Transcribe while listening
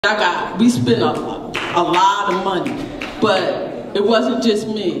We spent a lot of money, but it wasn't just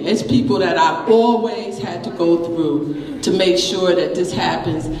me. It's people that I've always had to go through to make sure that this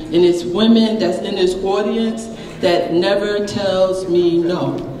happens. And it's women that's in this audience that never tells me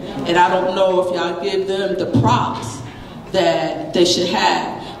no. And I don't know if y'all give them the props that they should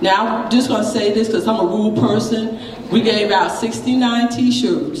have. Now, I'm just gonna say this because I'm a rude person. We gave out 69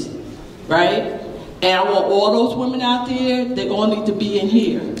 t-shirts, right? And I want all those women out there, they're gonna need to be in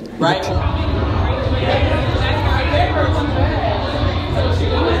here, right? So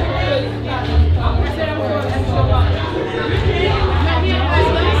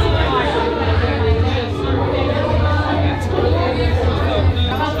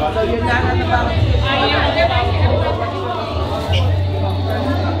you're not on the ballot?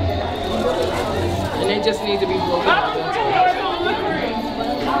 And they just need to be broken up.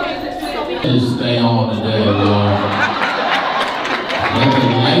 Just stay on today, Lord. Let the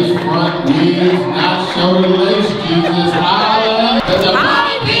lace front wigs not show the lace, Jesus. Holla.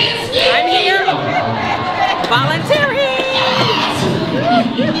 I'm here. Volunteering.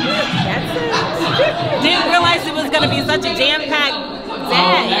 That's it. Didn't realize it was going to be such a jam-packed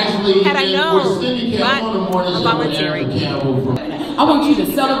day. Had I known. But I'm volunteering. I want you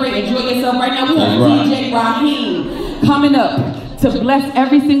to celebrate, enjoy yourself right now. We have DJ Raheem coming up to bless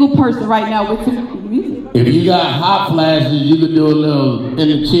every single person right now with some music. If you got hot flashes, you can do a little in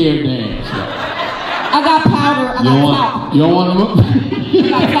the chair dance. I got powder. I got talc. You don't want to move?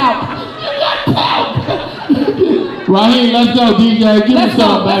 I got talc. You got talc. Raheem, let's go, DJ. Give us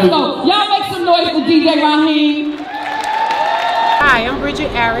some, baby. Let's go. Y'all make some noise for DJ Raheem. Hi, I'm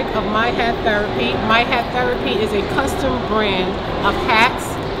Bridget Arick of My Hat Therapy. My Hat Therapy is a custom brand of hats,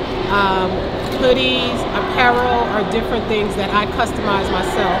 hoodies, apparel, or different things that I customize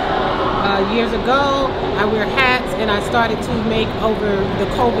myself. Years ago, I wear hats, and I started to make, over the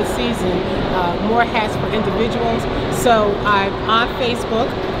COVID season, more hats for individuals. So I'm on Facebook,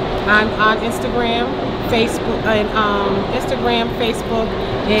 I'm on Instagram, Facebook,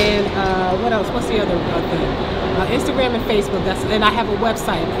 and what else? What's the other thing? Instagram and Facebook. And I have a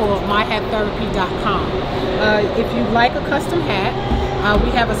website called myhattherapy.com. If you like a custom hat,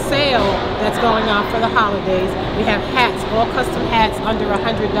 we have a sale that's going on for the holidays. We have hats, all custom hats under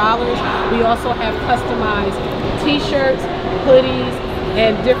 $100. We also have customized t-shirts, hoodies,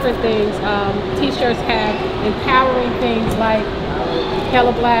 and different things. T-shirts have empowering things like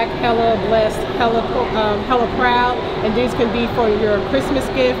hella black, hella blessed, hella proud, and these can be for your Christmas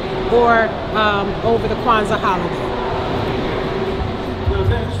gift or over the Kwanzaa holiday. The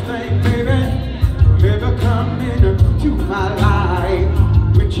best thing, baby, ever come into my life.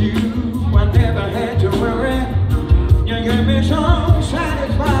 With you, I never had to worry. You get me so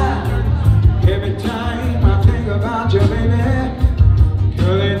satisfied. Every time I think about you, baby,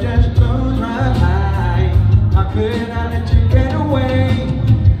 girl, it just blows my mind. I could not let you get away.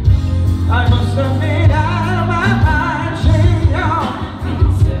 I must have made out of my mind, saying,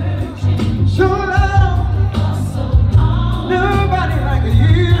 so long, nobody like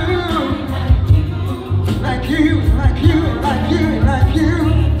you, like you, like you, like you, like you.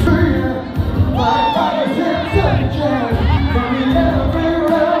 My body says such a from the every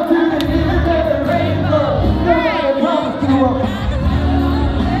world to the end of the rainbow. Nobody comes through.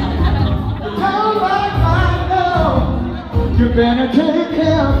 How like I know you better take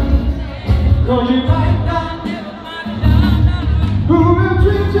care of me, 'cause you might not who will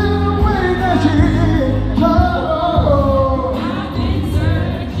treat you the way that you did. Oh, I've been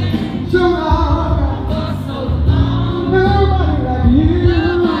searching so long for so long. Nobody like you,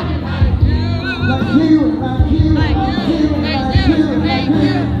 like you, like you, like you, like you, like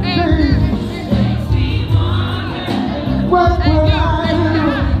you, like you. What will I do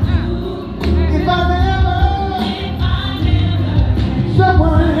if I never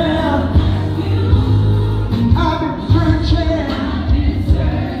someone else? I've been searching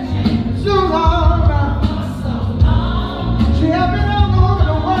so long now. See, I've been all over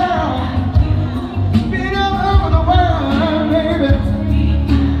the world, been all over the world, baby.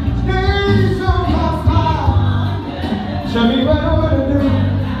 Stays on my mind. Tell me what I would do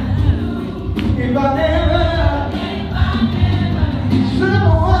if I never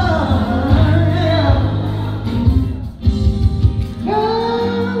someone, yeah. No,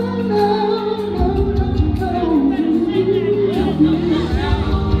 no, no, no,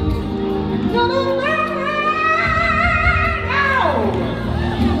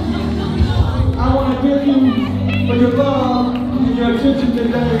 I want to thank you for your love and your attention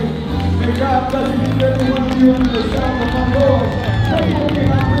today. May God bless you, every one of you under the sound of my voice. Thank you for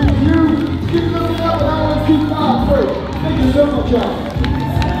being out with you. Keep looking up and I want to keep God first. Thank you so much, y'all.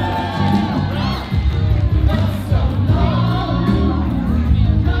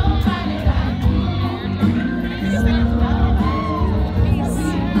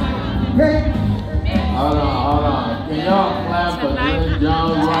 Ellen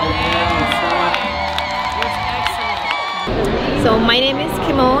Jones right now. So my name is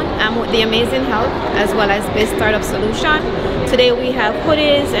Kimon. I'm with The Amazing Health as well as Biz Startup Solution. Today we have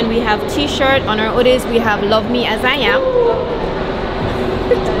hoodies and we have t-shirt. On our hoodies we have Love Me As I Am.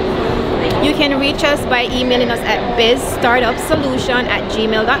 You can reach us by emailing us at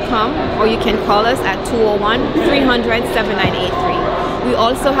bizstartupsolution@gmail.com, or you can call us at 201-300-7983. We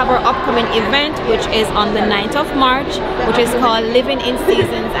also have our upcoming event, which is on the 9th of March, which is called Living in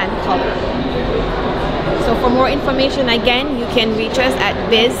Seasons and Color. So for more information, again, you can reach us at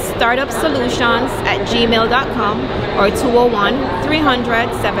bizstartupsolutions@gmail.com or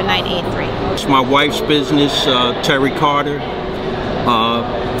 201-300-7983. It's my wife's business, Terry Carter.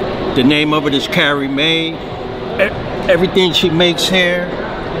 The name of it is Carrie Mae. Everything she makes here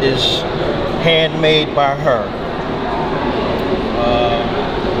is handmade by her.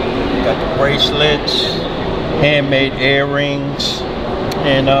 Got the bracelets, handmade earrings,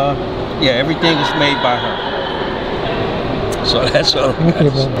 and yeah, everything is made by her. So that's all.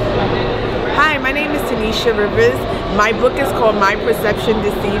 Hi, my name is Tanisha Rivers. My book is called My Perception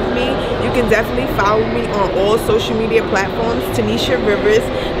Deceived Me. You can definitely follow me on all social media platforms, Tanisha Rivers,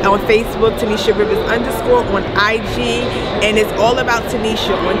 on Facebook, Tanisha Rivers _ on IG, and it's all about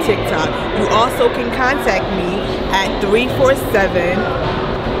Tanisha on TikTok. You also can contact me at 347.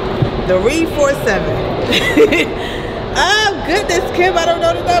 Oh goodness, Kim, I don't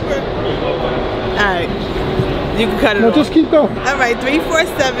know the number. All right, you can cut it off. Just keep going. All right,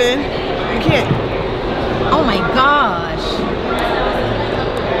 347. You can't. Oh my gosh.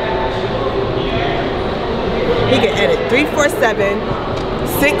 He can edit.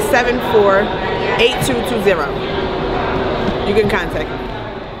 347-674-8220. You can contact me.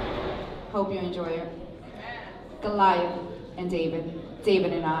 Hope you enjoy it. Goliath and David,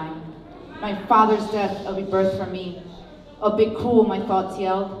 David and I. My father's death, a rebirth for me. A bit cruel, my thoughts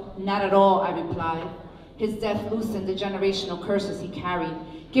yelled. Not at all, I replied. His death loosened the generational curses he carried,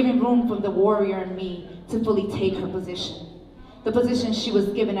 giving room for the warrior in me to fully take her position. The position she was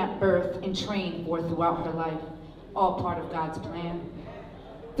given at birth and trained for throughout her life, all part of God's plan.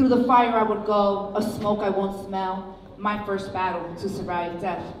 Through the fire I would go, a smoke I won't smell, my first battle to survive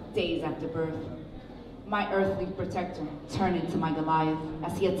death days after birth. My earthly protector turned into my Goliath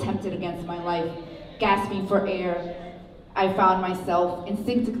as he attempted against my life, gasping for air. I found myself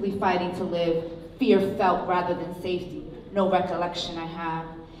instinctively fighting to live, fear felt rather than safety, no recollection I have.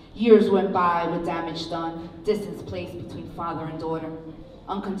 Years went by with damage done, distance placed between father and daughter.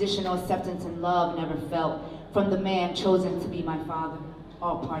 Unconditional acceptance and love never felt from the man chosen to be my father,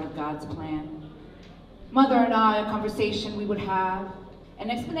 all part of God's plan. Mother and I, a conversation we would have, an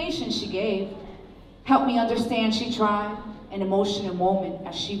explanation she gave, helped me understand she tried, an emotional moment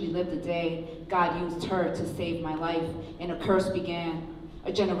as she relived the day God used her to save my life, and a curse began,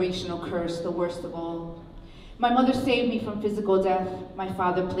 a generational curse, the worst of all. My mother saved me from physical death. My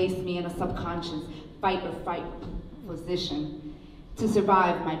father placed me in a subconscious fight or fight position to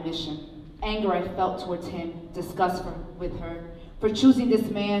survive my mission. Anger I felt towards him, disgust with her. For choosing this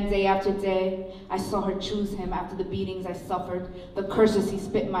man day after day, I saw her choose him after the beatings I suffered, the curses he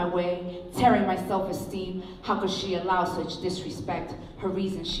spit my way, tearing my self-esteem. How could she allow such disrespect? Her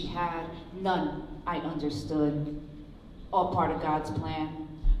reason she had, none I understood. All part of God's plan.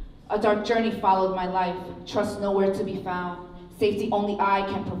 A dark journey followed my life, trust nowhere to be found, safety only I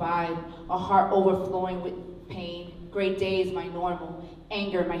can provide, a heart overflowing with pain, gray days my normal,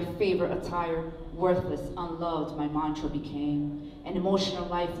 anger my favorite attire, worthless, unloved my mantra became. An emotional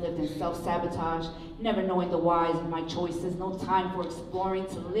life lived in self-sabotage, never knowing the whys of my choices, no time for exploring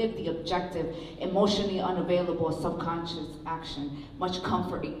to live the objective, emotionally unavailable, subconscious action, much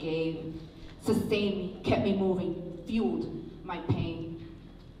comfort it gave. Sustained me, kept me moving, fueled my pain.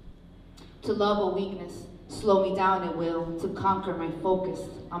 To love a weakness, slow me down at will, to conquer my focus.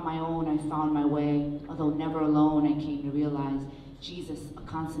 On my own I found my way, although never alone I came to realize Jesus, a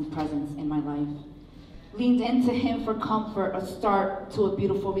constant presence in my life. Leaned into him for comfort, a start to a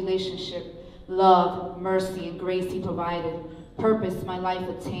beautiful relationship. Love, mercy, and grace he provided. Purpose my life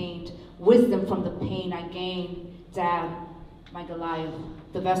attained. Wisdom from the pain I gained. Dad, my Goliath,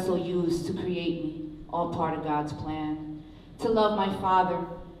 the vessel used to create me, all part of God's plan. To love my father,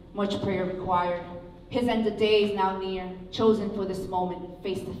 much prayer required. His end of days now near, chosen for this moment,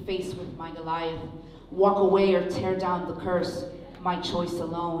 face to face with my Goliath. Walk away or tear down the curse, my choice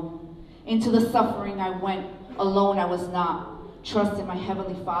alone. Into the suffering I went, alone I was not. Trust in my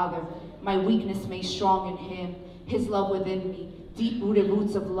Heavenly Father, my weakness made strong in him, his love within me, deep-rooted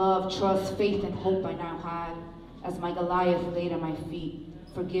roots of love, trust, faith, and hope I now had. As my Goliath laid at my feet,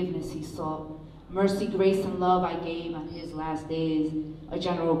 forgiveness he sought. Mercy, grace, and love I gave on his last days. A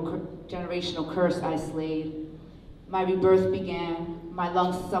generational curse I slayed. My rebirth began, my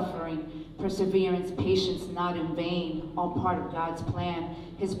lungs suffering, perseverance, patience, not in vain, all part of God's plan.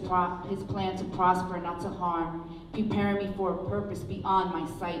 His plan to prosper, not to harm, preparing me for a purpose beyond my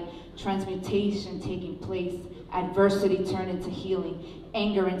sight, transmutation taking place, adversity turned into healing,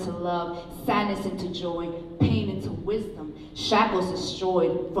 anger into love, sadness into joy, pain into wisdom, shackles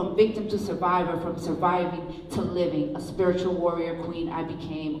destroyed, from victim to survivor, from surviving to living, a spiritual warrior queen I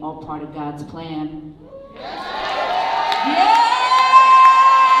became, all part of God's plan. Yes!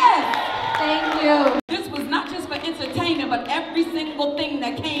 Thank you. This was not just for entertainment, but every single thing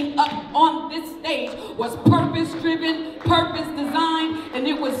that came up on this stage was purpose-driven, purpose-designed, and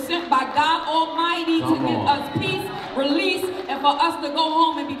it was sent by God Almighty to give us peace, release, and for us to go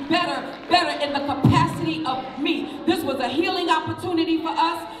home and be better in the capacity of me. This was a healing opportunity for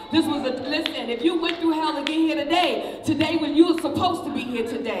us. This was listen, if you went through hell to get here today when you were supposed to be here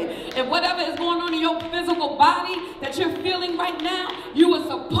today. And whatever is going on in your physical body that you're feeling right now, you were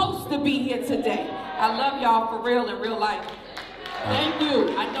supposed to be here today. I love y'all for real in real life. Thank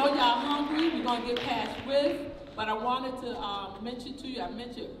you. I know y'all hungry. We're going to get past with, but I wanted to mention to you, I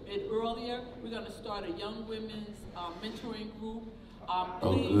mentioned it earlier, we're going to start a young women's mentoring group.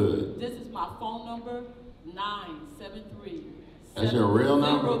 Please, good. This is my phone number, 973. That's your real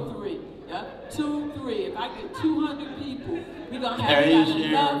number? 03. Yep. 23. If I get 200 people, we're going to Hey, have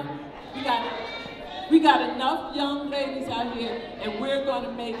enough. We got enough young ladies out here, and we're going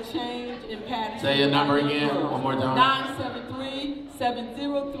to make change in Patterson. Say your number again, one more time.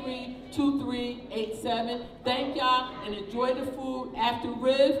 973-703-2387. Thank y'all, and enjoy the food after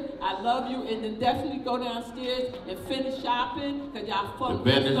Riv. I love you, and then definitely go downstairs and finish shopping, because y'all fun. The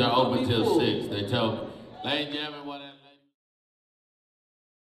vendors are open till 6. They tell me. Ladies and gentlemen,